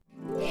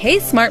Hey,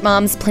 Smart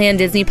Moms Plan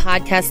Disney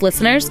podcast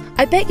listeners.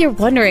 I bet you're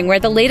wondering where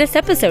the latest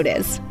episode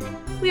is.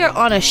 We are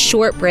on a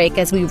short break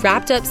as we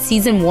wrapped up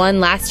Season 1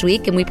 last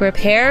week and we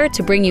prepare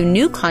to bring you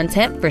new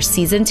content for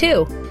Season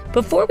 2.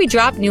 Before we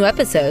drop new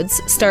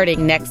episodes,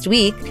 starting next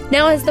week,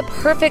 now is the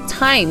perfect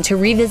time to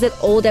revisit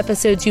old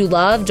episodes you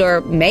loved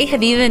or may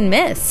have even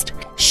missed.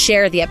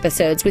 Share the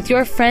episodes with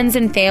your friends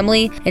and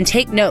family and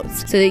take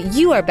notes so that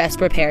you are best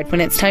prepared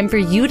when it's time for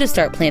you to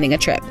start planning a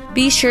trip.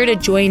 Be sure to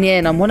join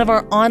in on one of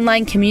our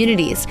online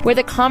communities where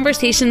the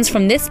conversations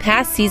from this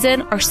past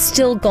season are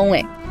still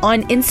going.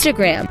 On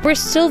Instagram, we're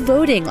still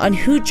voting on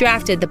who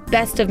drafted the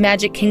best of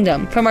Magic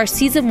Kingdom from our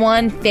Season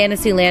 1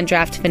 Fantasyland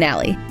draft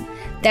finale.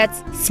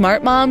 That's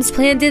Smart Moms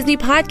Plan Disney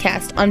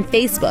podcast on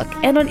Facebook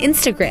and on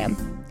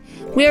Instagram.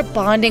 We are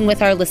bonding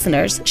with our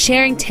listeners,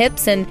 sharing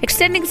tips and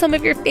extending some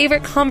of your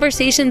favorite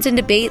conversations and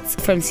debates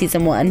from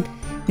Season 1.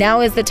 Now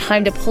is the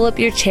time to pull up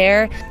your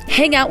chair,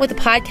 hang out with the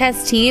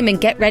podcast team,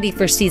 and get ready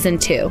for Season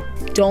 2.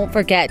 Don't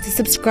forget to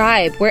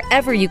subscribe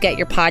wherever you get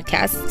your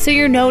podcasts so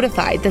you're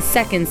notified the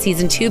second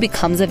Season 2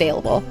 becomes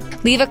available.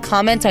 Leave a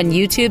comment on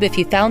YouTube if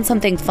you found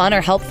something fun or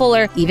helpful,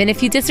 or even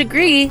if you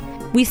disagree.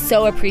 We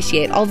so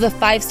appreciate all the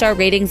 5-star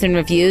ratings and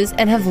reviews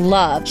and have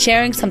loved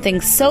sharing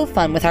something so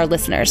fun with our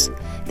listeners.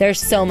 There's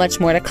so much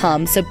more to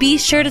come, so be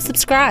sure to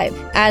subscribe.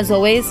 As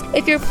always,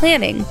 if you're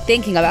planning,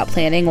 thinking about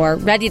planning, or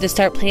ready to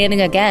start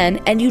planning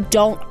again and you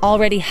don't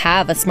already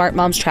have a Smart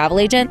Moms travel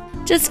agent,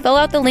 just fill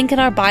out the link in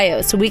our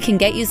bio so we can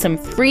get you some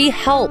free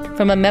help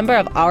from a member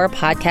of our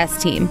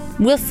podcast team.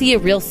 We'll see you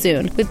real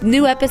soon with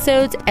new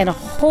episodes and a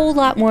whole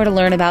lot more to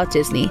learn about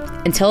Disney.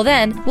 Until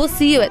then, we'll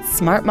see you at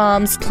Smart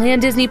Moms Plan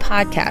Disney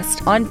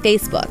podcast on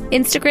Facebook,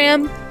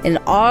 Instagram, and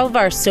all of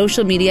our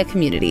social media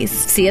communities.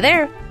 See you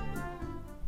there.